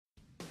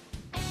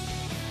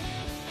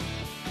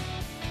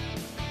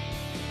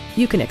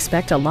You can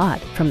expect a lot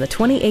from the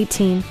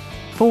 2018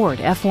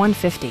 Ford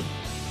F-150.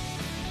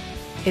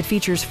 It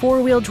features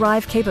four-wheel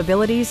drive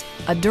capabilities,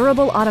 a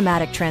durable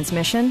automatic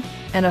transmission,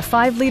 and a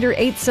 5-liter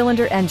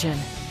 8-cylinder engine.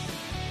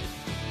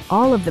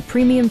 All of the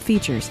premium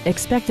features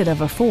expected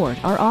of a Ford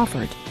are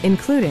offered,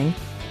 including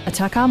a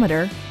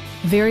tachometer,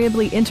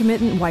 variably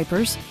intermittent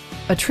wipers,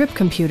 a trip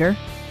computer,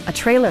 a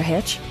trailer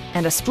hitch,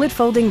 and a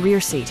split-folding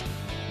rear seat.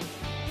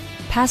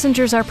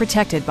 Passengers are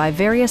protected by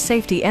various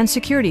safety and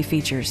security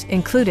features,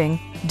 including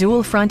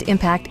dual front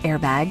impact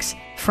airbags,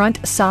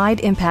 front side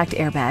impact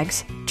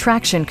airbags,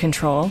 traction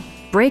control,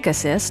 brake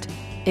assist,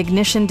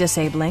 ignition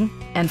disabling,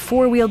 and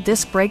 4-wheel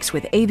disc brakes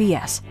with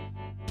ABS.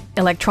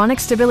 Electronic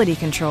stability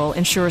control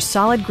ensures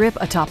solid grip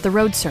atop the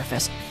road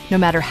surface, no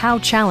matter how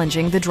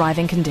challenging the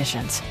driving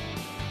conditions.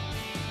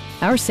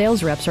 Our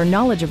sales reps are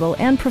knowledgeable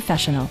and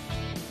professional.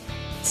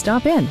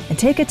 Stop in and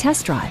take a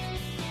test drive.